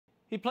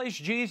He plays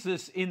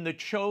Jesus in The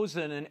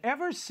Chosen, and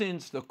ever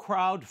since the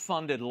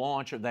crowd-funded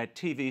launch of that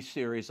TV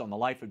series on the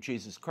life of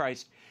Jesus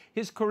Christ,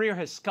 his career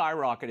has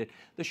skyrocketed.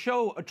 The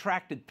show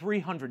attracted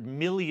 300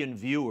 million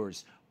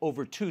viewers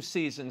over 2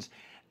 seasons,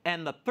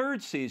 and the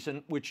 3rd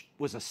season, which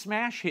was a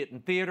smash hit in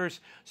theaters,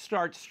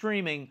 starts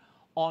streaming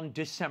on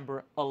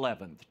December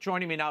 11th.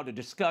 Joining me now to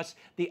discuss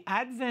the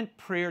Advent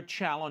Prayer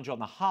Challenge on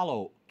the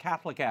Hallow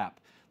Catholic app,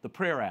 the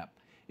prayer app,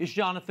 is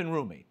Jonathan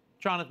Roumie.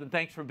 Jonathan,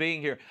 thanks for being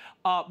here.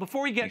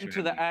 Before we get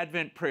into the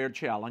Advent Prayer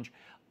Challenge,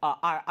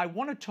 I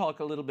want to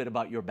talk a little bit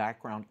about your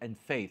background and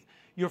faith.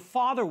 Your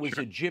father was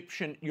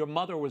Egyptian, your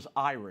mother was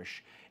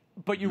Irish,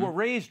 but you were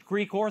raised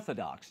Greek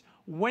Orthodox.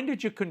 When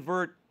did you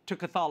convert to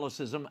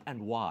Catholicism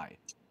and why?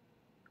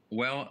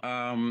 Well,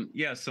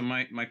 yeah, so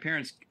my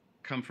parents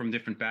come from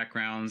different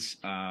backgrounds.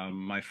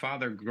 My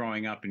father,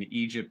 growing up in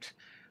Egypt,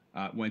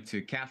 went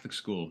to Catholic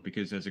school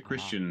because as a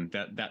Christian,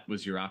 that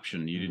was your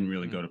option. You didn't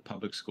really go to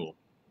public school.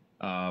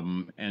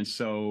 And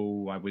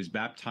so I was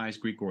baptized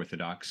Greek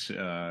Orthodox,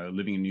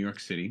 living in New York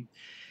City.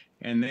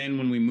 And then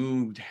when we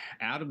moved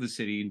out of the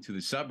city into the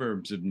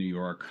suburbs of New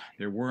York,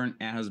 there weren't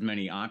as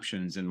many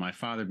options. And my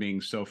father, being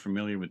so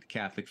familiar with the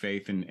Catholic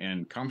faith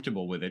and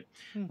comfortable with it,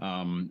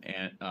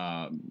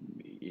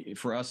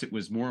 for us, it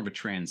was more of a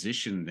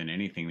transition than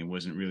anything. It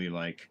wasn't really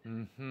like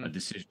a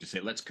decision to say,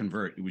 let's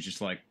convert. It was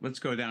just like, let's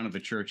go down to the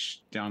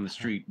church down the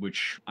street,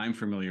 which I'm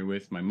familiar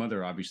with. My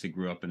mother obviously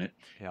grew up in it.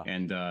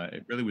 And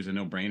it really was a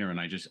no-brainer. And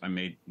I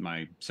made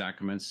my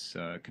sacraments,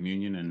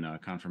 communion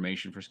and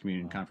confirmation, first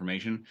communion and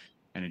confirmation.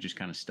 And it just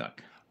kind of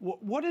stuck.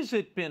 What has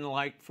it been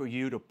like for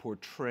you to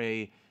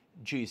portray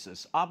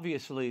Jesus?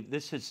 Obviously,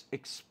 this has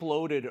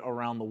exploded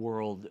around the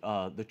world,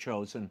 The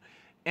Chosen.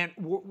 And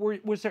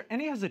was there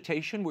any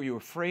hesitation? Were you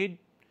afraid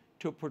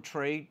to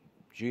portray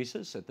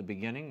Jesus at the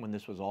beginning when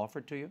this was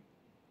offered to you?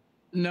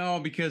 No,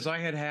 because I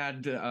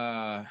had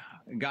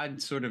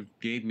God sort of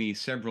gave me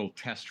several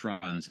test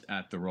runs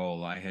at the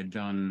role. I had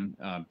done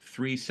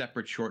 3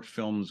 separate short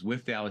films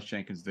with Dallas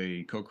Jenkins,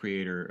 the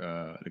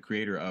co-creator, the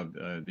creator of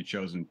The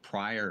Chosen,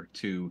 prior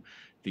to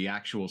the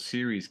actual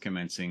series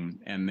commencing.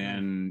 And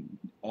then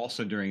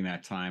also during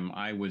that time,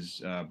 I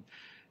was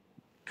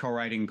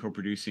co-writing,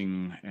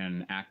 co-producing,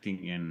 and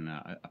acting in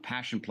a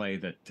passion play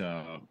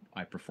that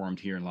I performed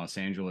here in Los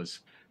Angeles.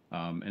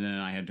 And then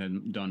I had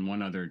done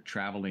one other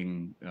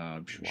traveling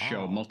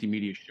show,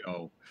 multimedia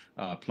show,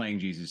 playing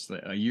Jesus.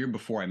 A year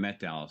before I met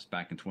Dallas,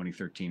 back in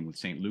 2013 with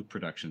St. Luke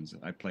Productions,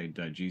 I played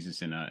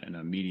Jesus in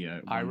a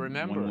media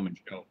one-woman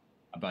show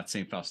about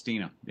St.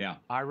 Faustina. Yeah,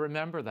 I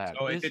remember that.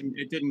 So it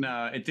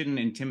didn't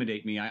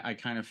intimidate me. I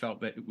kind of felt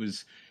that it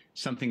was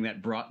something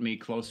that brought me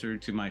closer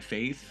to my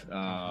faith,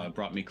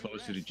 brought me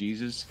closer to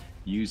Jesus,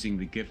 using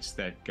the gifts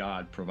that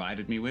God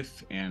provided me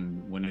with.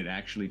 And when it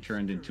actually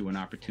turned into an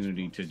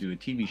opportunity to do a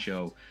TV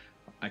show,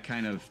 I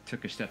kind of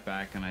took a step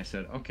back and I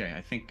said, okay,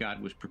 I think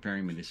God was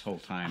preparing me this whole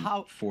time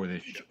for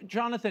this show.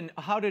 Jonathan,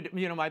 how did,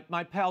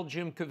 my pal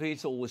Jim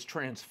Caviezel was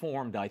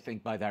transformed, I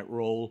think, by that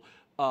role.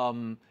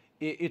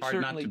 It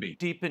certainly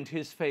deepened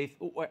his faith.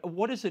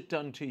 What has it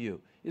done to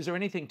you? Is there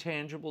anything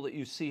tangible that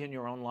you see in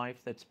your own life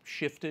that's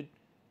shifted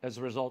as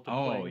a result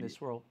of playing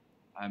this role?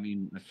 I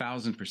mean,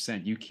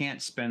 1,000%. You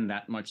can't spend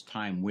that much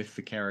time with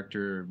the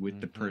character,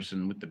 with the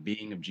person, with the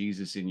being of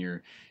Jesus in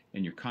your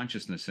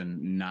consciousness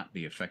and not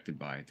be affected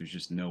by it. There's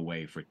just no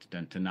way for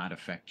it to not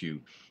affect you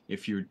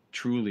if you're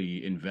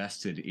truly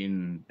invested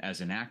in,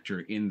 as an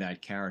actor, in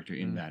that character,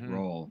 in that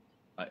role.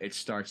 It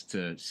starts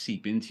to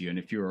seep into you. And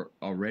if you're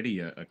already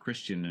a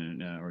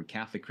Christian or a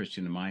Catholic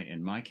Christian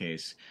in my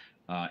case,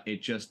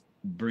 it just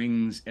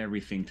brings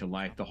everything to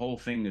life. The whole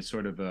thing is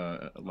sort of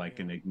like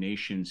an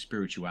Ignatian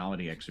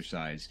spirituality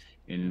exercise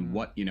in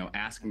what,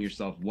 asking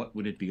yourself, what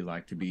would it be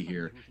like to be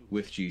here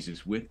with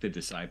Jesus, with the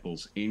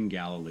disciples in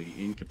Galilee,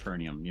 in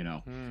Capernaum,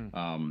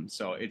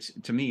 so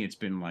to me, it's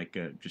been like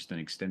just an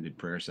extended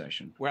prayer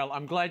session. Well,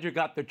 I'm glad you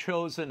got The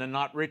Chosen and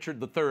not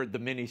Richard III, the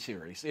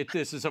miniseries.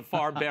 This is a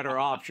far better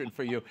option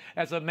for you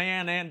as a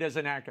man and as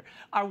an actor.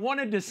 I want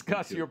to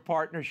discuss your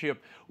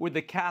partnership with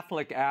the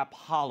Catholic app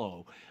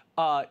Hallow.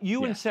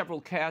 You and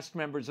several cast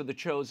members of The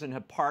Chosen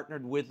have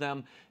partnered with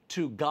them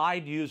to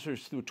guide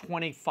users through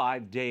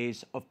 25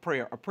 days of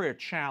prayer, a prayer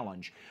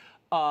challenge.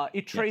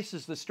 It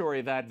traces the story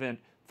of Advent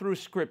through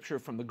Scripture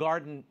from the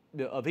Garden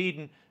of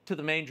Eden to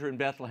the manger in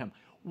Bethlehem.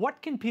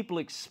 What can people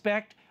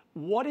expect?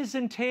 What is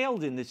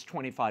entailed in this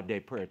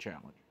 25-day prayer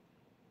challenge?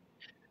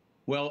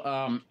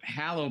 Well,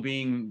 Hallow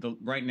being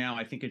right now,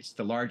 I think it's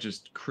the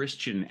largest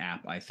Christian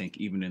app, I think,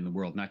 even in the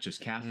world, not just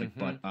Catholic,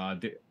 but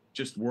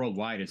just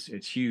worldwide, it's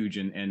huge,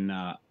 and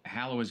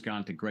Hallow has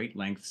gone to great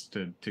lengths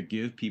to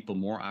give people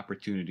more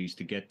opportunities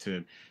to get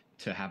to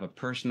have a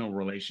personal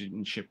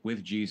relationship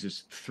with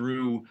Jesus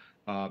through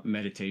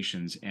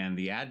meditations. And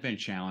the Advent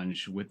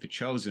Challenge with The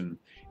Chosen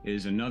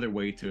is another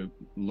way to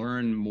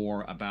learn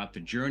more about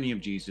the journey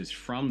of Jesus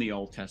from the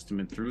Old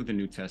Testament through the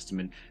New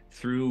Testament,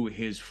 through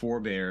his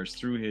forebears,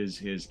 through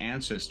his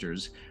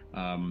ancestors,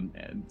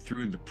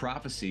 through the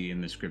prophecy in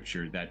the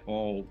Scripture that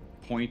all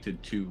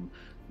pointed to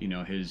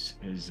his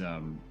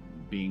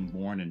being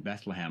born in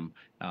Bethlehem,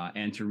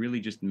 and to really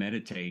just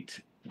meditate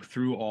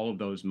through all of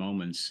those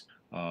moments,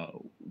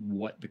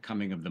 what the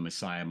coming of the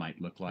Messiah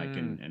might look like,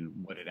 and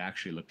what it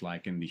actually looked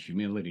like, and the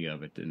humility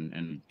of it,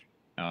 and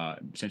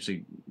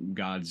essentially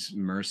God's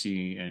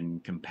mercy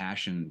and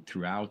compassion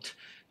throughout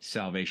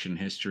salvation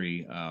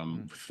history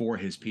for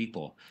His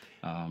people.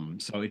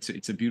 So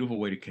it's a beautiful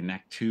way to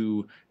connect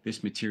to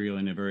this material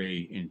in a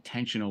very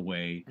intentional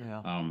way,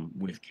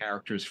 with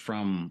characters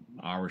from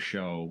our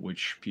show,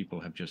 which people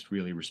have just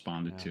really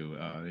responded to.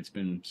 It's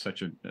been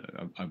such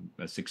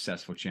a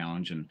successful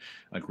challenge, and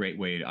a great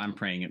way. I'm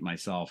praying it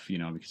myself,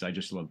 because I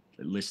just love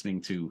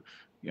listening to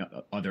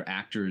other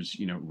actors,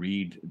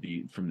 read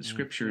from the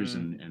scriptures,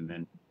 and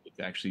then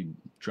actually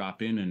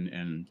drop in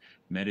and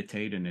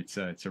meditate, and it's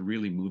a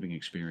really moving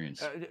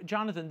experience.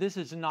 Jonathan, this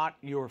is not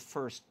your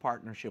first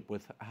partnership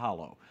with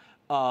Hallow.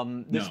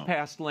 This No.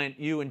 past Lent,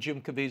 you and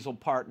Jim Caviezel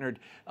partnered,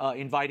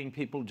 inviting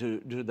people to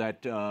do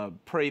that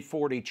Pray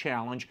 40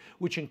 challenge,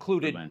 which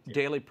included Lent, yeah.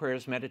 daily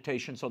prayers,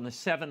 meditations on the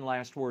 7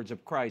 last words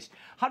of Christ.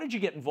 How did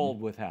you get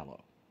involved with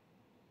Hallow?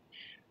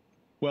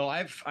 Well,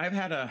 I've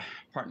had a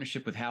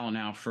partnership with Hallow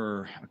now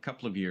for a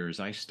couple of years.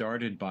 I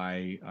started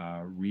by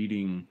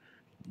reading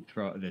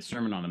the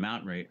Sermon on the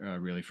Mount,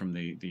 really from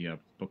the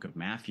book of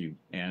Matthew,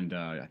 and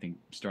I think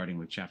starting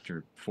with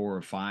chapter 4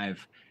 or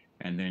 5,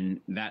 and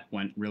then that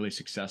went really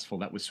successful.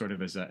 That was sort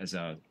of as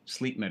a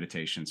sleep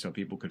meditation, so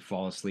people could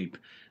fall asleep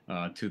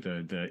to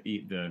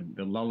the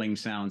lulling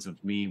sounds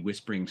of me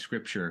whispering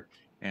scripture,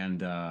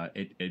 and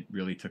it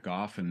really took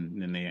off.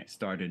 And then they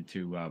started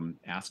to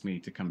ask me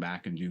to come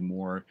back and do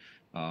more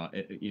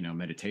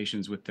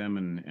meditations with them,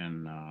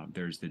 and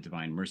there's the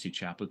Divine Mercy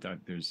Chaplet,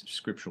 there's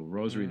Scriptural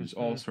Rosary, there's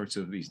all sorts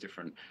of these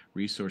different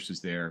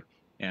resources there,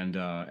 and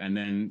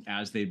then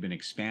as they've been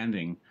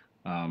expanding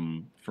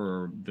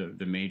for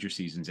the major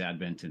seasons,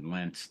 Advent and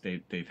Lent,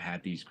 they've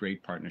had these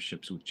great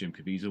partnerships with Jim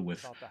Caviezel,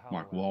 with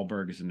Mark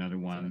Wahlberg is another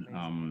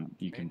one.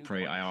 You can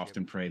pray. I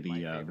often pray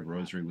the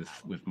Rosary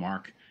with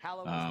Mark,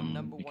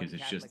 because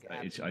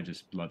I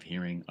just love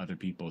hearing other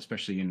people,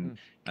 especially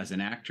as an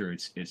actor.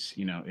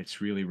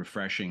 It's really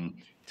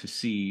refreshing to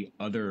see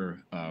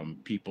other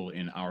people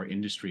in our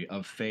industry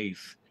of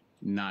faith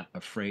not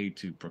afraid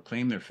to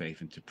proclaim their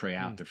faith and to pray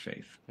out their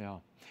faith. Yeah.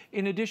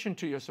 In addition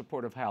to your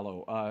support of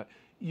Hallow,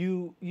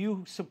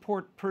 you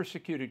support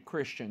persecuted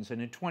Christians,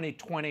 and in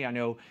 2020, I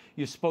know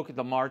you spoke at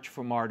the March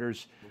for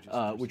Martyrs,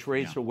 which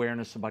raised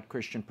awareness about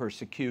Christian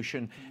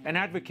persecution and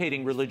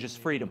advocating religious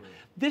freedom.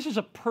 This is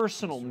a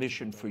personal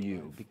mission for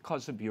you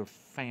because of your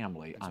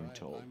family, I'm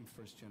told.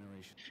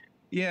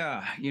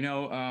 Yeah,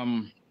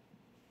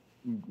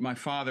 my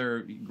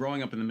father,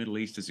 growing up in the Middle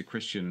East as a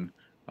Christian,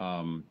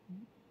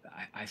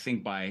 I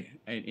think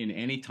in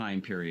any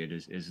time period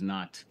is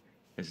not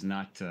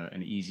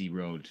an easy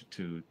road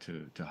to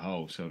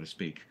hoe, so to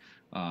speak.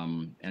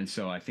 And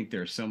so I think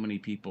there are so many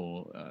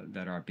people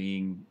that are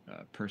being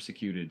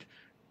persecuted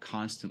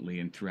constantly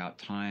and throughout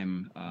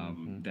time,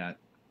 that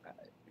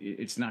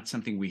it's not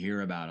something we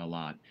hear about a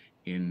lot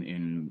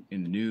in the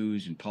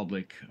news, in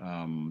public.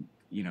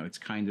 It's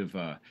kind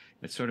of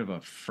it's sort of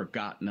a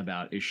forgotten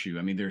about issue.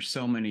 I mean, there's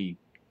so many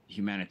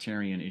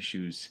humanitarian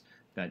issues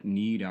that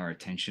need our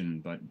attention,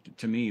 but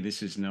to me,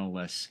 this is no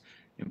less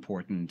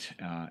important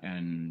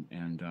and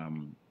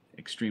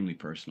extremely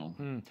personal.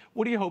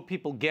 What do you hope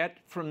people get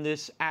from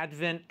this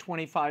Advent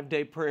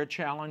 25-day prayer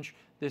challenge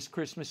this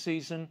Christmas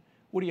season?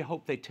 What do you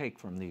hope they take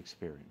from the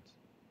experience?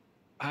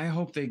 I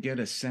hope they get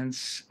a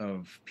sense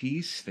of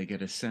peace. They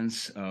get a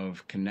sense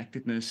of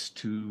connectedness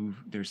to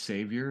their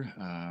Savior,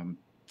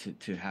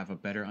 to have a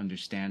better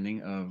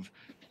understanding of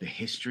the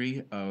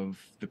history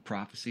of the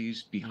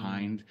prophecies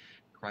behind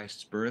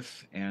Christ's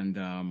birth. And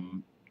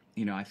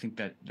I think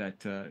that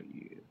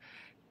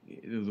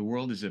the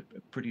world is a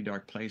pretty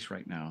dark place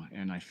right now,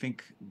 and I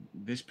think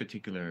this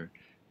particular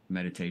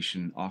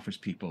meditation offers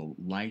people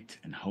light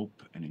and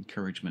hope and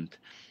encouragement.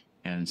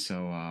 And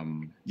so,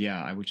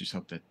 I would just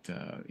hope that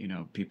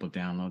people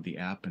download the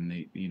app, and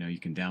you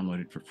can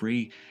download it for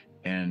free,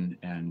 and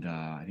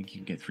I think you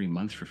can get 3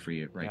 months for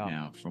free right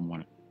now, from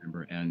what I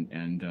remember,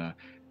 and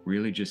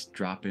really just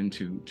drop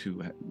into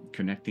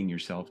connecting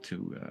yourself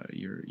to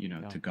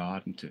to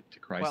God and to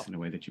Christ in a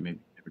way that you may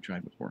never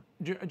tried before.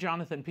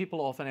 Jonathan, people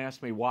often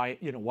ask me why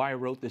I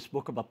wrote this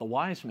book about the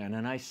wise men,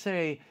 and I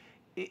say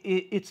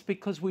it's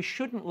because we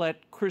shouldn't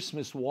let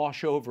Christmas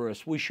wash over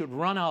us. We should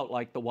run out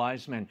like the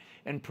wise men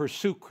and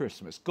pursue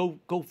Christmas. Go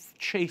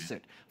chase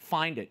it,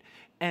 find it.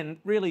 And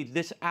really,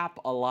 this app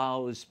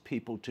allows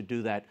people to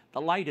do that. The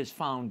light is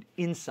found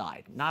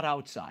inside, not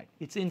outside.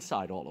 It's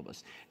inside all of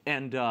us.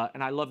 And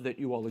I love that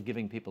you all are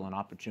giving people an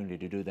opportunity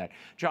to do that.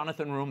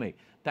 Jonathan Roumie,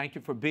 thank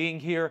you for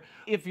being here.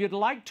 If you'd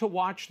like to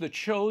watch The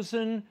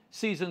Chosen,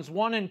 seasons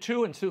 1 and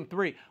 2 and soon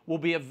 3 will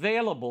be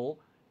available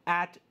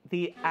at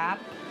the App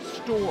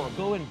Store.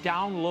 Go and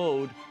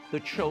download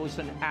the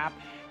Chosen app.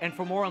 And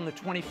for more on the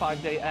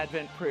 25-day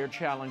Advent Prayer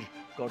Challenge,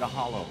 go to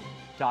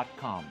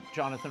Hallow.com.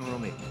 Jonathan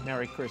Roumie,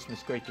 Merry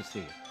Christmas. Great to see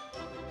you.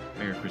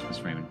 Merry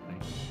Christmas, Raymond.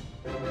 Thank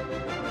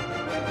you.